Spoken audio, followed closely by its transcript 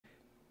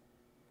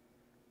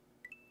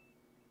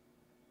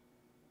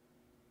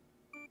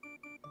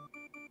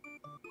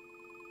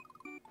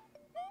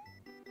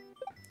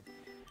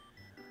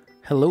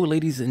Hello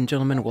ladies and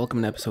gentlemen,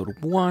 welcome to episode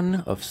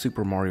 1 of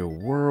Super Mario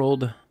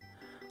World.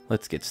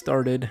 Let's get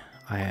started.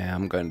 I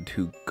am going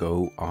to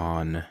go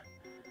on...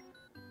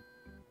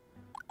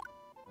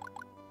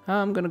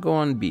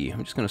 B.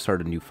 I'm just going to start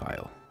a new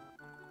file.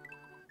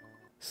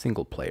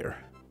 Single player.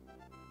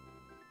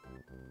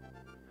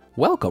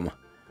 Welcome!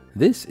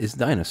 This is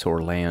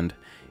Dinosaur Land.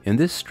 In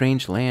this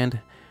strange land,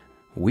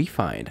 we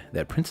find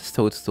that Princess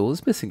Toadstool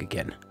is missing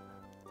again.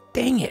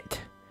 Dang it!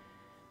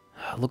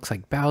 Looks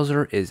like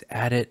Bowser is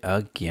at it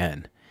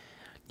again.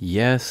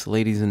 Yes,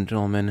 ladies and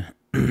gentlemen,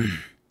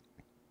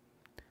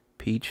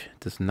 Peach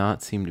does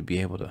not seem to be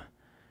able to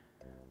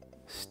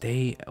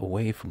stay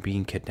away from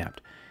being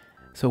kidnapped.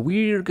 So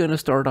we're going to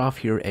start off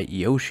here at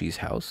Yoshi's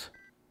house.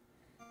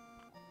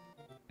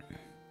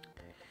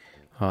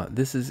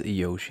 This is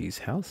Yoshi's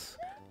house.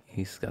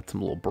 He's got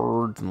some little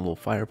birds and a little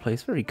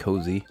fireplace. Very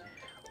cozy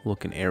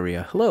looking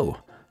area. Hello.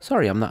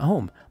 Sorry I'm not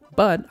home,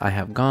 but I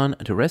have gone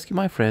to rescue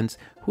my friends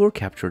who were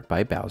captured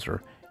by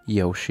Bowser.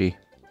 Yoshi.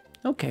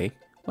 Okay,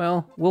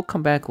 well, we'll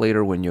come back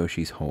later when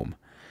Yoshi's home.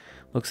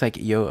 Looks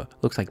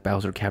like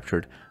Bowser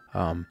captured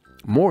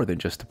more than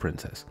just the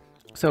princess.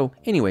 So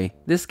anyway,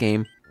 this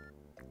game,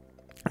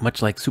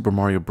 much like Super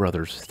Mario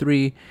Bros.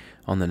 3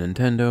 on the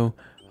Nintendo,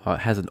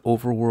 has an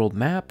overworld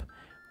map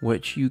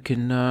which you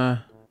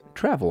can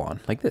travel on,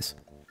 like this.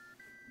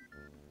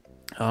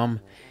 We're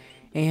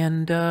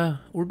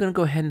going to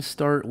go ahead and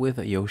start with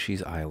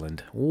Yoshi's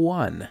Island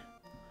 1.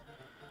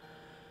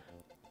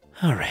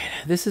 Alright,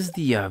 this is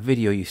the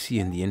video you see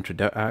in the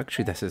introduction.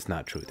 Actually, this is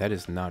not true. That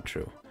is not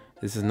true.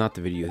 This is not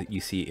the video that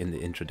you see in the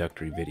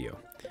introductory video.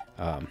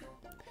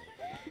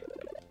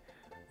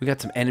 We got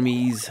some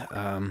enemies.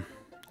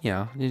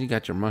 Yeah, you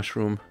got your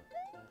mushroom.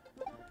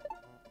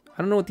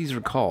 I don't know what these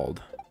are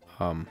called.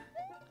 But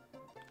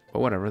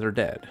whatever, they're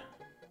dead.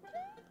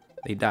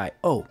 They die.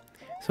 Oh,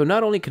 so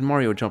not only can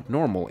Mario jump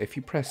normal, if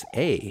you press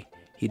A,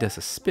 he does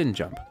a spin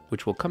jump,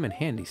 which will come in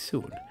handy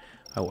soon.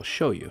 I will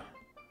show you.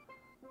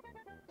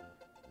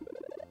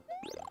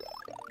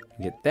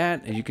 Get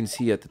that. As you can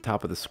see at the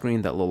top of the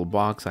screen, that little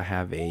box, I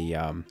have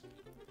a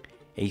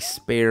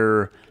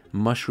spare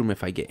mushroom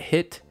if I get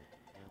hit,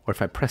 or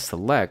if I press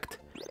select,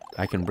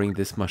 I can bring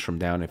this mushroom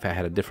down. If I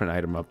had a different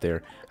item up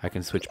there, I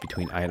can switch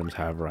between items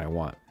however I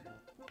want.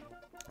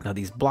 Now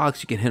these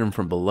blocks, you can hit them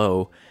from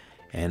below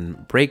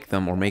and break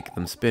them or make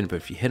them spin, but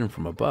if you hit them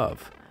from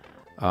above,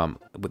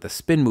 with a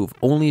spin move,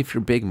 only if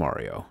you're Big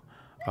Mario,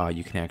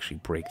 you can actually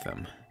break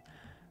them.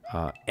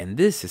 And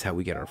this is how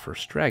we get our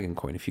first dragon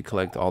coin. If you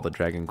collect all the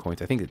dragon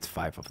coins, I think it's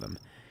 5 of them,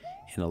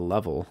 in a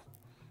level,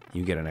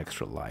 you get an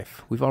extra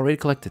life. We've already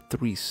collected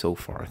 3 so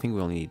far. I think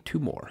we only need 2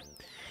 more.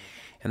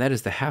 And that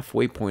is the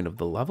halfway point of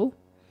the level.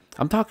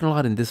 I'm talking a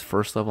lot in this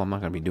first level. I'm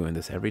not going to be doing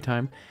this every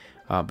time.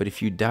 But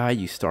if you die,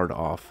 you start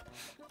off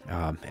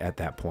at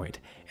that point.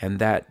 And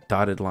that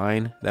dotted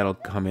line, that'll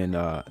come in,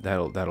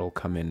 that'll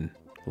come in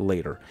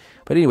later.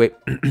 But anyway,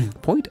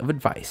 point of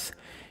advice.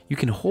 You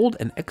can hold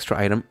an extra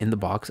item in the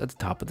box at the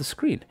top of the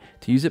screen.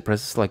 To use it,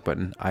 press the select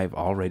button. I've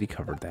already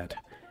covered that.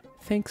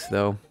 Thanks,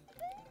 though.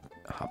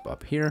 Hop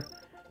up here.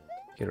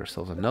 Get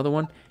ourselves another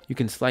one. You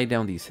can slide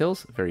down these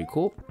hills. Very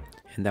cool.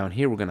 And down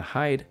here, we're going to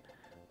hide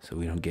so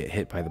we don't get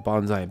hit by the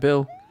bonsai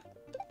bill.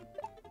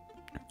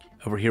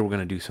 Over here, we're going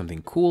to do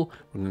something cool.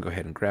 We're going to go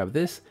ahead and grab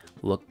this.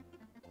 Look.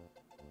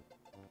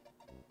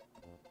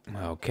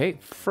 Okay,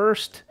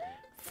 first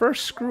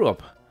screw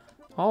up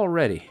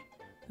already.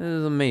 This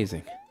is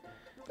amazing.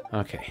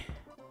 Okay.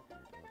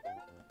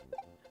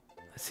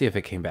 Let's see if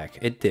it came back.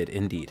 It did,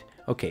 indeed.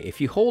 Okay,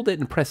 if you hold it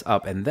and press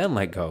up and then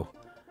let go,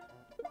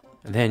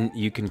 then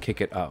you can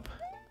kick it up.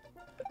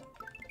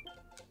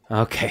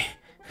 Okay.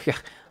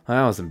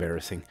 That was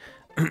embarrassing.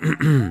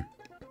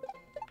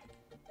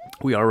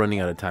 We are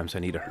running out of time, so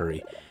I need to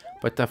hurry.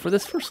 But for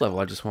this first level,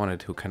 I just wanted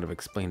to kind of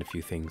explain a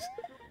few things.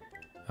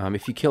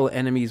 If you kill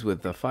enemies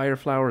with the fire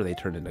flower, they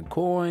turn into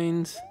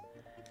coins.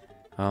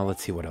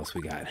 Let's see what else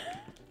we got.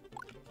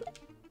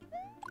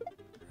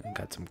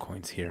 Got some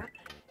coins here.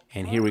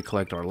 And here we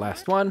collect our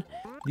last one.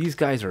 These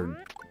guys are,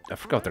 I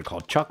forgot what they're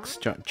called, chucks,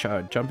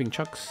 jumping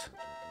chucks.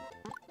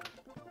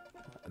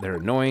 They're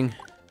annoying,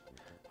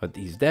 but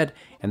he's dead.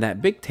 And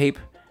that big tape,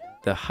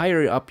 the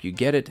higher up you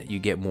get it, you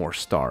get more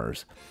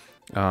stars.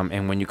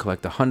 And when you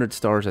collect 100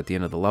 stars at the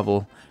end of the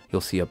level, you'll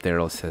see up there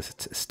it says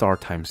it's star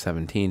times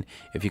 17.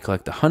 If you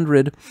collect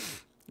 100,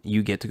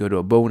 you get to go to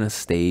a bonus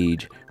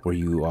stage where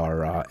you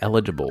are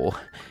eligible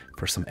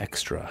for some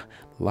extra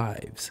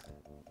lives.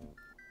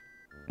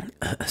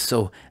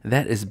 So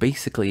that is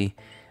basically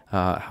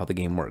how the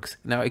game works.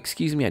 Now,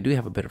 excuse me, I do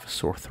have a bit of a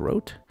sore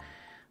throat.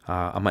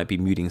 I might be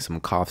muting some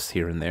coughs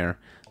here and there,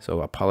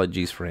 so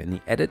apologies for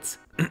any edits.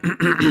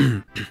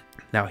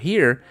 Now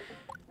here,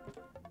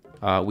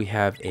 we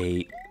have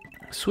a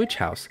switch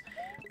house,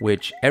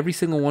 which every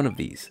single one of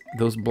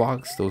those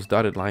blocks, those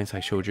dotted lines I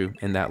showed you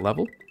in that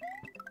level,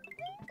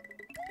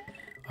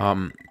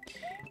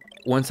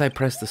 once I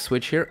press the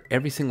switch here,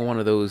 every single one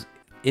of those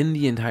in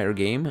the entire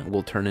game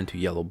will turn into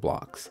yellow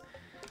blocks.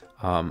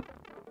 And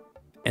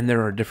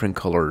there are different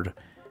colored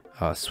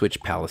switch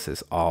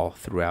palaces all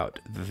throughout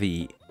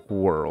the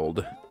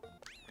world.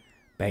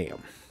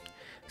 Bam.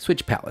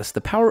 Switch palace.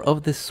 The power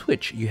of this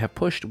switch you have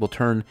pushed will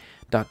turn ...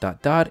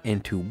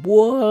 into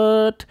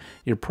what?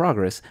 Your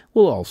progress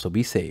will also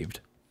be saved.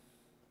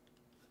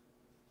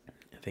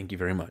 Thank you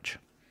very much.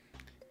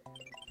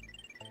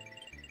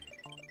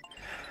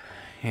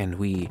 And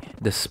we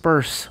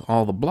disperse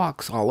all the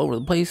blocks all over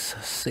the place.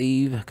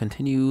 Save,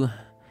 continue.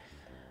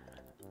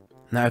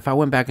 Now, if I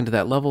went back into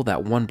that level,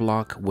 that one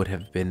block would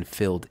have been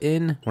filled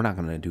in. We're not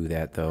going to do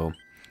that, though.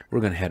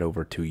 We're going to head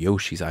over to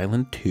Yoshi's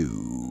Island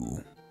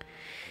 2.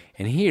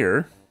 And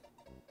here,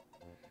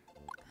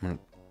 I'm going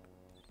to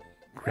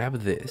grab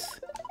this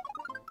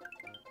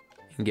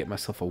and get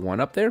myself a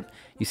 1 up there.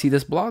 You see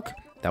this block?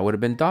 That would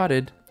have been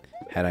dotted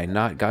had I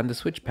not gotten to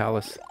Switch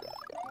Palace.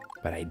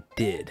 But I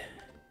did.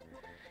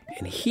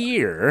 And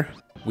here,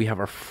 we have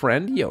our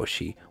friend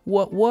Yoshi.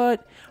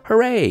 What?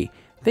 Hooray!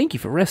 Thank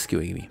you for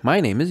rescuing me. My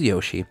name is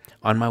Yoshi.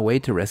 On my way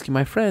to rescue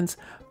my friends,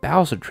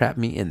 Bowser trapped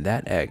me in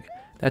that egg.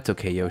 That's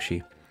okay,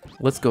 Yoshi.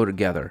 Let's go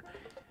together.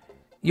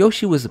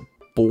 Yoshi was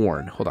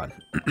born. Hold on.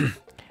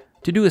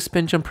 To do a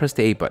spin jump, press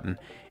the A button.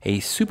 A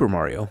Super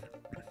Mario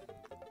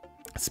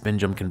spin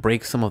jump can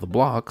break some of the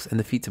blocks and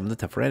defeat some of the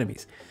tougher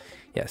enemies.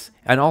 Yes.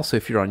 And also,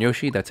 if you're on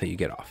Yoshi, that's how you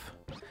get off.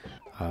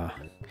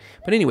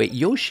 But anyway,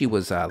 Yoshi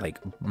was like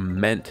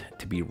meant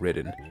to be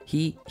ridden.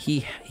 He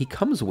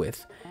comes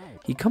with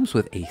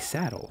a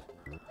saddle.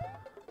 You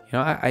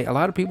know, a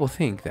lot of people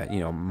think that,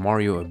 you know,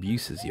 Mario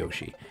abuses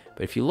Yoshi,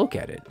 but if you look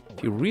at it,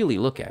 if you really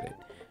look at it,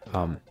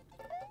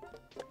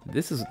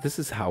 this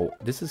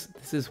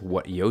is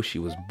what Yoshi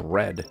was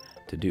bred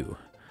to do.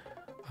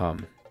 I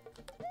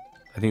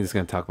think this is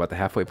going to talk about the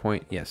halfway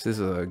point. Yes, this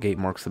is a gate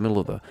marks the middle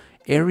of the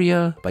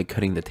area. By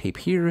cutting the tape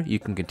here, you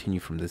can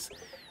continue from this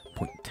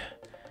point.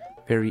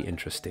 Very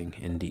interesting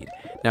indeed.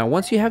 Now,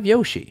 once you have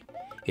Yoshi,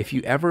 if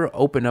you ever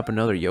open up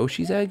another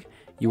Yoshi's egg,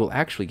 you will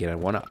actually get a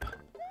 1-up.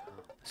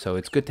 So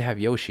it's good to have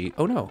Yoshi.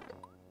 Oh no.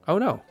 Oh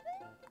no.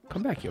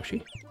 Come back,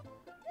 Yoshi.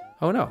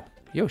 Oh no.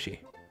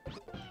 Yoshi.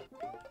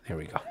 There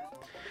we go.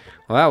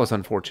 Well, that was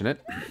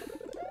unfortunate.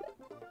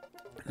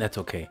 That's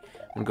okay.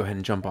 I'm going to go ahead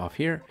and jump off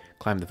here.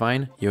 Climb the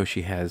vine.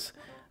 Yoshi has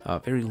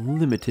very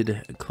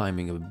limited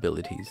climbing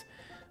abilities.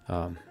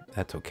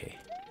 That's okay.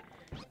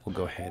 We'll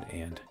go ahead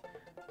and...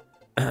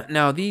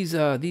 now, these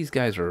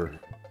guys are,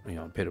 you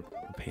know, a bit of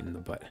a pain in the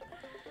butt.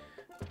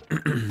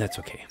 That's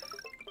okay.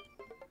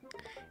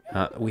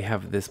 We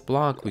have this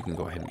block. We can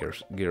go ahead and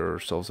get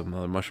ourselves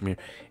another mushroom here.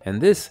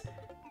 And this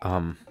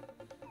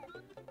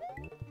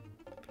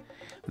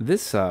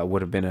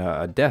would have been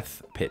a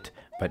death pit,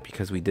 but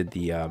because we did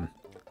the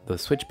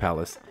Switch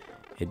Palace,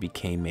 it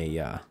became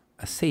a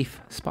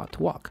safe spot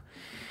to walk.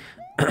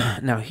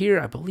 Now here,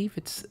 I believe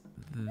it's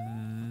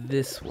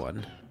this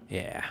one.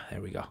 Yeah,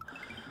 there we go.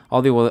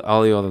 All the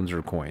other ones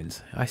are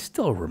coins. I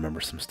still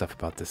remember some stuff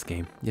about this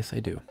game. Yes, I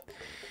do.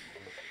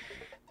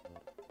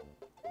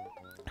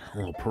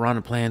 Little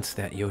piranha plants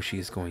that Yoshi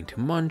is going to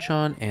munch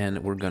on,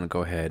 and we're going to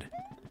go ahead,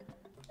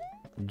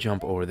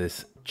 jump over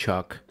this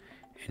chuck,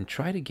 and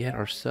try to get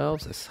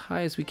ourselves as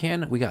high as we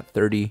can. We got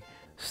 30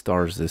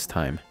 stars this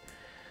time,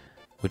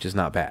 which is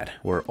not bad.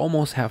 We're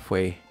almost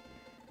halfway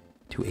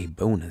to a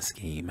bonus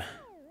game.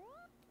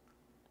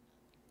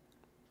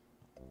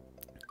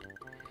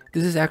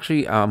 This is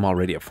actually, I'm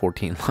already at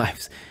 14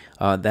 lives.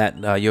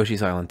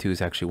 Yoshi's Island 2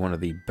 is actually one of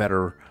the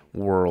better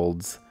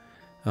worlds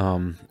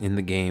in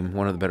the game,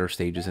 one of the better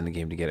stages in the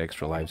game to get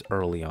extra lives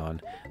early on.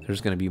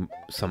 There's going to be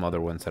some other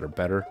ones that are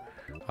better,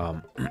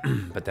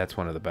 but that's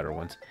one of the better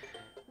ones.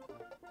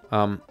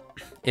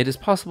 It is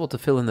possible to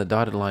fill in the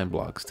dotted line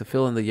blocks. To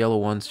fill in the yellow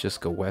ones,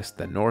 just go west,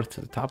 then north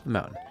to the top of the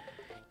mountain.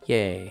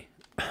 Yay.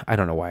 I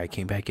don't know why I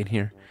came back in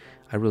here.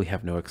 I really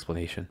have no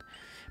explanation.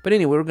 But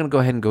anyway, we're going to go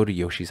ahead and go to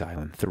Yoshi's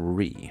Island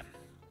 3.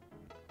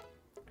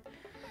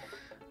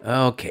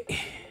 Okay.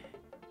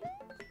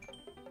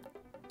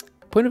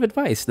 Point of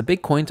advice, the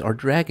big coins are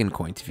dragon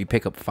coins. If you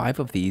pick up 5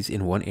 of these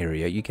in one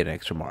area, you get an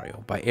extra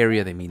Mario. By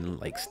area, they mean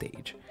like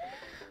stage.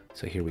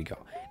 So here we go.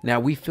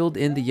 Now, we filled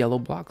in the yellow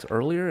blocks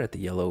earlier at the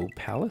yellow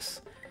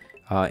palace.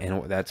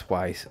 And that's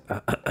why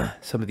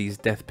some of these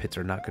death pits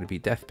are not going to be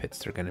death pits.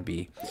 They're going to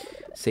be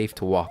safe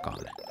to walk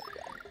on.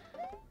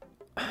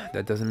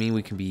 That doesn't mean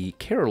we can be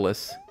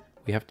careless.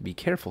 We have to be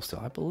careful still.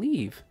 I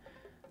believe.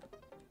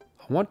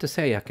 I want to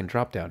say I can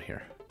drop down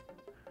here.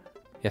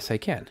 Yes, I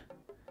can.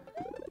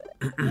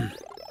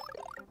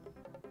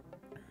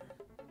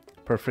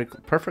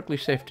 Perfectly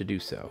safe to do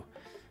so.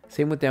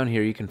 Same with down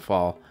here. You can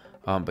fall,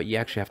 but you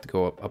actually have to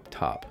go up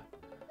top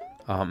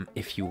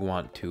if you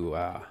want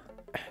to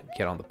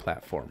get on the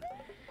platform.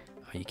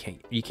 You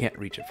can't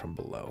reach it from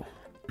below.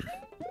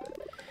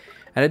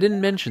 And I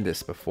didn't mention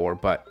this before,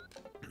 but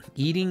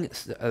eating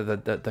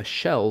the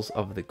shells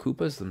of the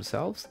Koopas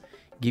themselves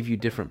give you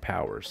different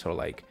powers. So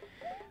like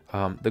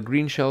the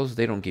green shells,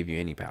 they don't give you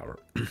any power.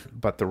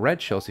 But the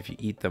red shells, if you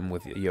eat them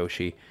with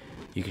Yoshi,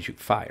 you can shoot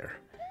fire.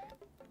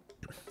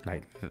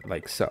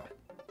 Like so.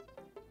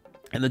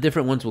 And the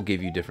different ones will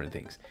give you different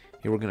things.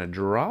 Here we're going to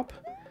drop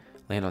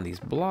land on these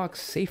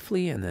blocks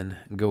safely, and then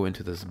go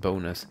into this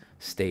bonus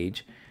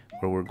stage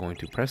where we're going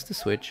to press the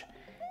switch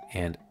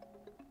and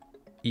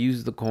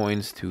use the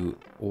coins to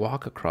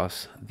walk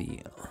across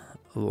the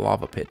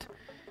lava pit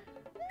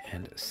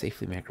and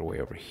safely make our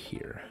way over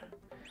here.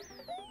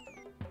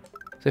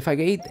 So if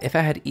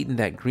I had eaten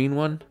that green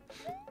one,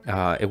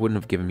 it wouldn't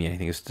have given me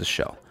anything. It's just a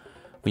shell.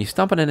 When you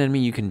stomp on an enemy,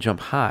 you can jump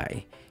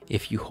high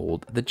if you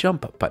hold the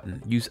jump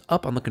button. Use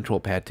up on the control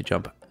pad to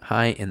jump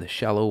high in the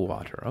shallow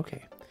water.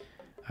 Okay.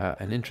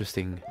 An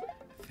interesting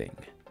thing.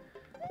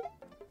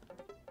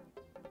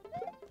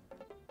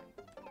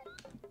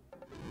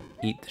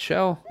 Eat the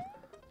shell.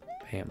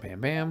 Bam,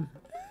 bam, bam.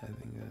 I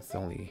think that's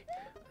only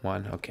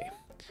one. Okay.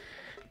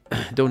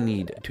 Don't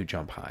need to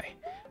jump high.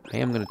 I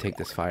am going to take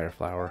this fire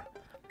flower.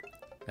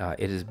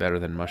 It is better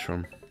than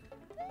mushroom.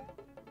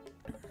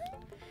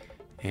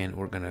 And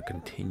we're going to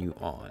continue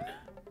on.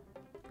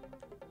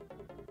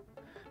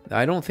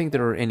 I don't think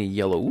there are any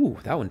yellow. Ooh,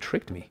 that one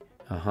tricked me.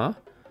 Uh-huh.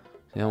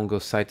 That one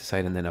goes side to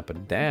side and then up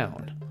and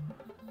down.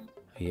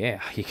 Yeah,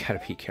 you got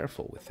to be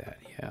careful with that.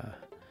 Yeah.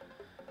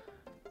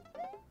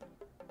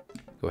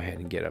 Go ahead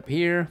and get up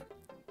here.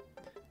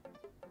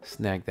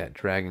 Snag that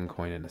dragon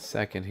coin in a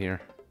second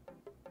here.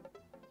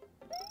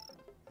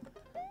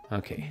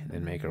 Okay,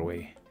 then make our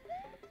way.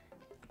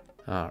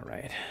 All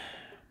right.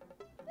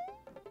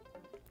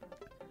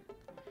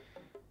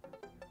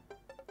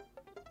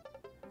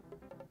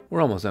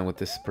 We're almost done with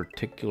this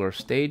particular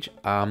stage.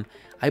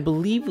 I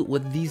believe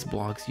with these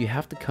blocks, you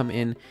have to come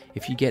in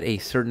if you get a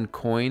certain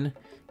coin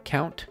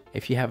count.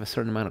 If you have a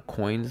certain amount of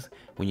coins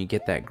when you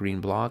get that green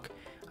block,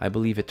 I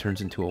believe it turns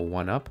into a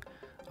 1-up.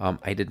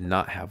 I did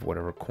not have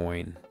whatever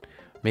coin.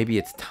 Maybe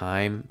it's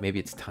time. Maybe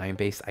it's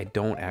time-based. I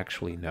don't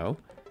actually know.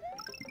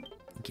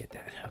 Get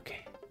that. Okay.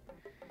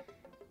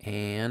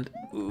 And,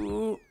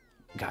 ooh,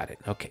 got it.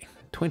 Okay.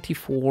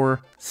 24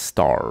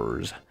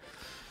 stars.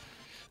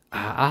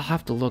 I'll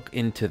have to look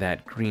into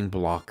that green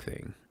block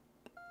thing.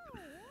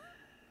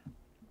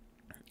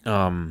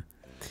 I'm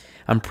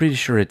pretty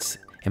sure it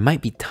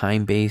might be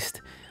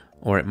time-based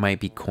or it might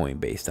be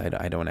coin-based.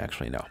 I don't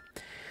actually know.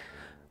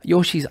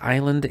 Yoshi's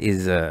Island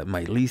is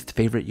my least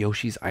favorite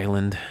Yoshi's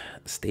Island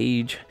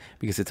stage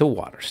because it's a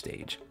water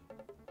stage.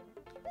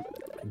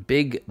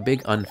 Big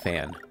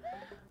unfan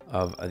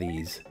of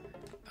these.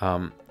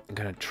 I'm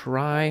gonna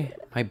try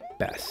my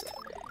best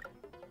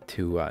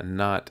to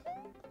not.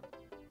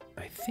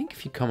 I think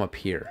if you come up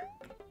here.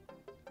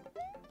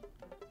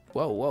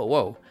 Whoa, whoa,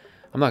 whoa.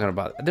 I'm not gonna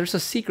bother. There's a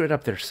secret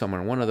up there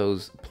somewhere. One of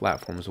those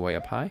platforms way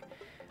up high.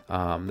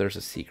 There's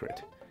a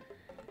secret.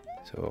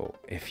 So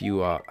if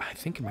you, I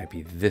think it might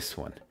be this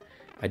one.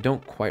 I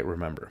don't quite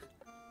remember.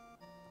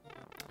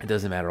 It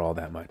doesn't matter all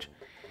that much.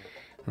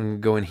 I'm gonna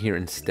go in here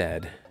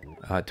instead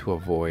to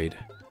avoid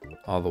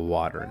all the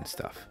water and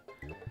stuff.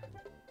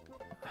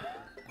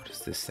 What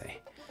does this say?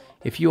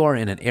 If you are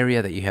in an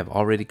area that you have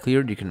already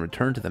cleared, you can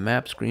return to the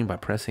map screen by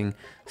pressing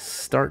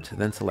start,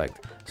 then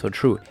select. So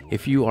true,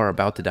 if you are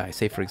about to die,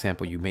 say for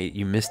example you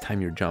mistime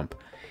your jump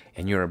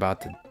and you're about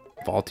to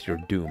fall to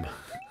your doom.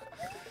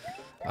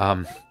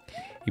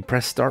 You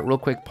press start real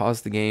quick,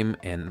 pause the game,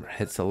 and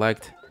hit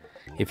select.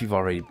 If you've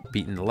already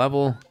beaten the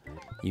level,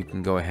 you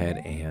can go ahead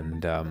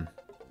and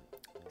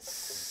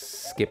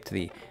skip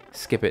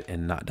it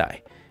and not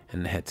die,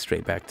 and head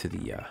straight back to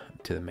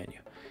the menu,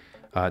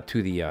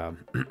 to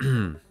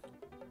the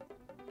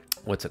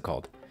what's it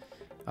called?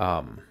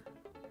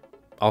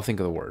 I'll think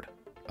of the word.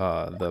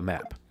 The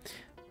map.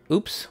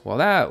 Oops. Well,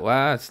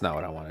 that's not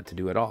what I wanted to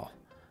do at all.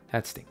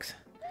 That stinks.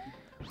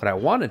 What I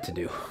wanted to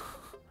do,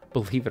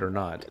 believe it or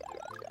not,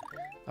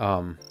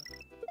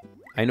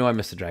 I know I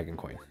missed a dragon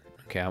coin.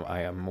 Okay,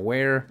 I am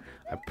aware.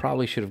 I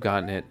probably should have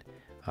gotten it,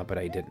 but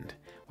I didn't.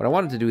 What I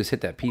wanted to do is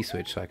hit that P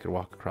switch so I could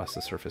walk across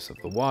the surface of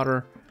the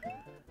water.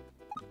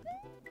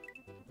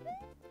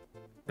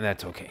 And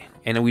that's okay.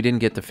 And we didn't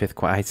get the 5th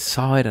coin. I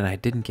saw it and I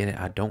didn't get it.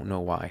 I don't know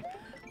why.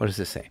 What does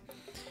this say?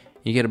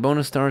 You get a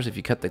bonus stars if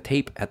you cut the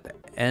tape at the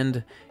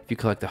end. If you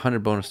collect 100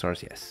 bonus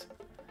stars, yes.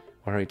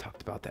 We already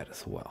talked about that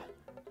as well.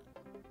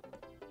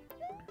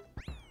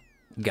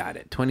 Got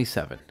it.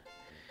 27.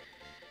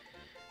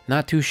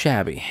 Not too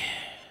shabby.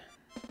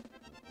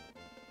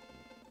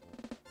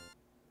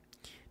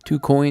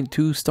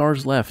 2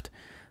 stars left.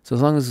 So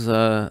as long as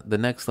the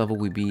next level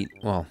we beat,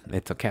 well,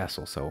 it's a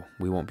castle, so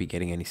we won't be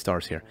getting any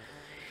stars here.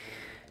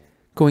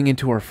 Going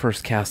into our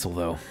first castle,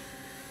 though.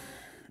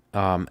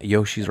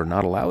 Yoshis are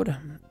not allowed.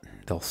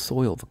 They'll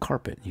soil the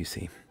carpet, you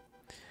see.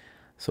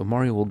 So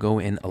Mario will go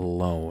in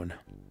alone.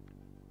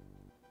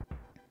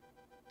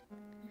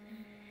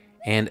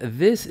 And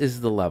this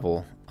is the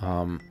level.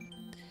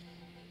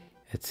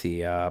 Let's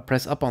see.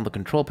 Press up on the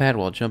control pad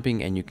while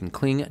jumping, and you can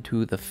cling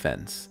to the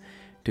fence.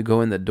 To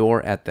go in the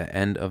door at the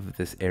end of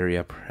this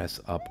area, press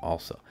up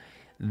also.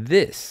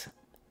 This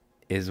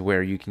is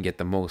where you can get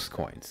the most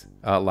coins,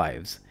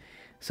 lives.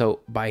 So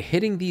by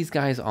hitting these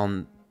guys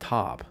on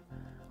top,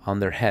 on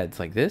their heads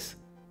like this.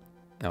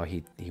 Oh,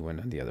 he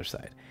went on the other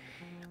side.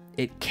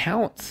 It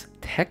counts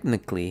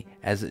technically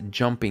as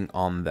jumping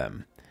on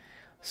them.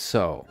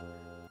 So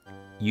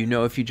You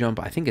know, if you jump,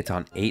 I think it's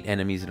on 8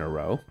 enemies in a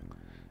row,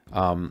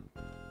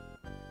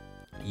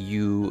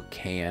 you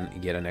can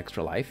get an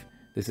extra life.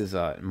 This is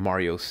a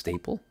Mario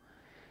staple.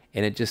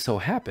 And it just so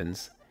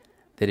happens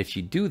that if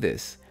you do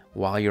this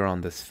while you're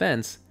on this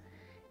fence,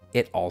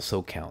 it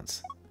also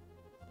counts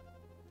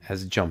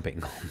as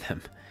jumping on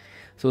them.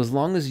 So as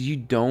long as you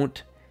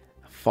don't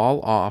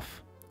fall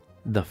off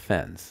the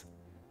fence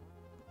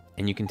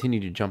and you continue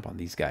to jump on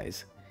these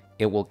guys,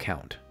 it will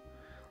count.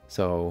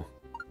 So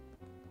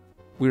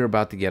we're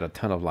about to get a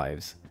ton of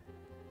lives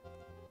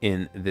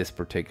in this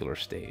particular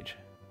stage.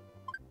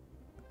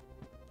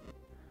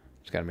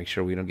 Just gotta make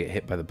sure we don't get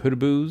hit by the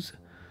pootaboos.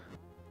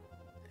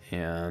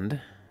 And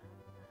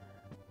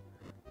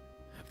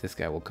if this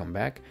guy will come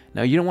back.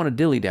 Now, you don't want to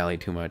dilly-dally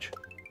too much.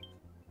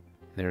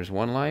 There's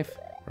 1 life.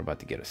 We're about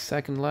to get a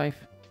 2nd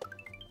life.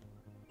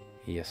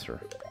 Yes, sir.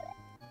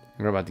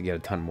 We're about to get a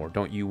ton more.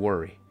 Don't you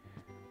worry.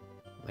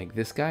 Like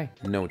this guy,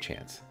 no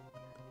chance.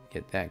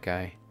 Get that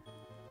guy.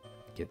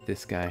 Get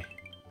this guy.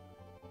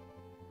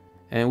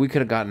 And we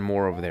could have gotten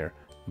more over there.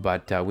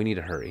 But we need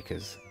to hurry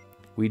because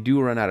we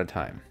do run out of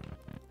time.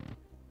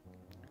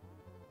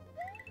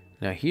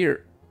 Now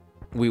here,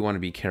 we want to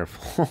be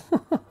careful.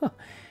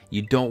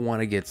 You don't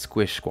want to get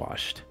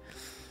squashed.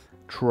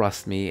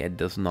 Trust me, it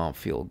does not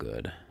feel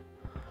good.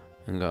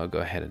 I'm going to go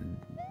ahead and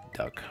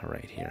duck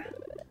right here.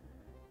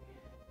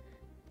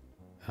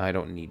 I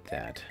don't need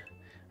that.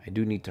 I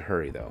do need to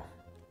hurry, though.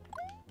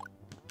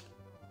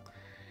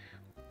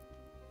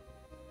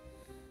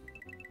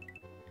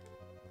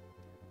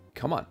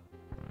 Come on.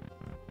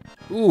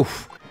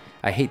 Oof.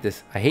 I hate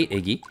this. I hate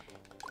Iggy.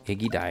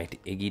 Iggy died.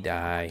 Iggy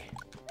die.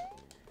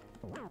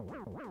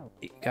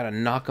 You gotta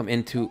knock him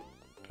into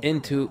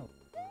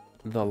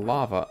the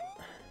lava.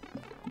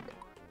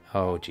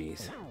 Oh,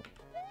 jeez.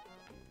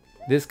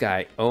 This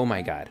guy. Oh,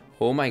 my God.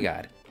 Oh, my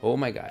God. Oh,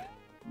 my God.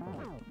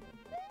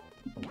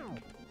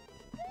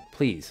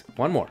 Please.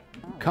 One more.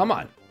 Come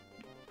on.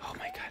 Oh,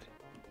 my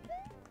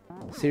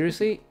God.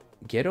 Seriously?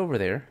 Get over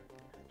there.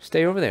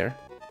 Stay over there.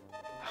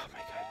 Oh,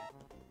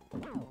 my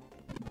God.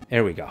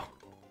 There we go.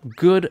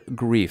 Good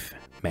grief,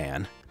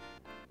 man.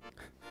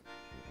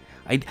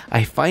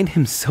 I find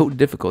him so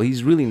difficult.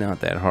 He's really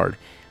not that hard.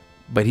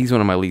 But he's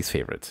one of my least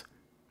favorites.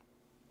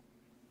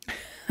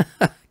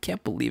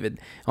 Can't believe it.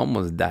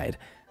 Almost died.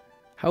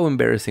 How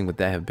embarrassing would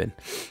that have been?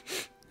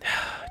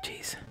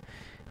 Jeez.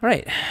 All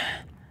right.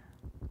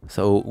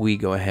 So we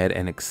go ahead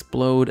and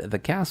explode the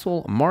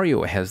castle.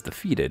 Mario has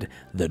defeated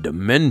the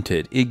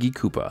demented Iggy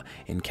Koopa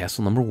in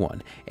castle number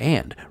 1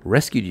 and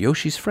rescued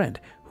Yoshi's friend,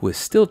 who is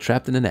still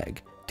trapped in an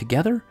egg.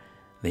 Together,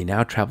 they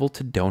now travel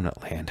to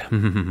Donut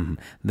Land,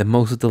 the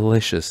most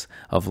delicious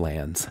of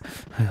lands.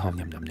 Yum,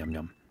 yum, yum, yum,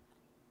 yum.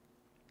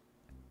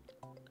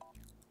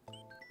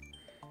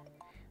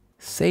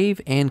 Save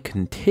and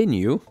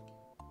continue.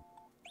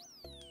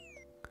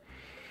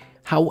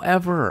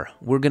 However,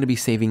 we're going to be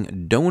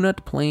saving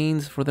Donut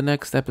Plains for the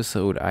next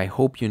episode. I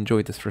hope you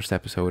enjoyed this first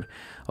episode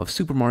of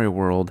Super Mario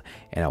World,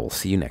 and I will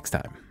see you next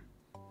time.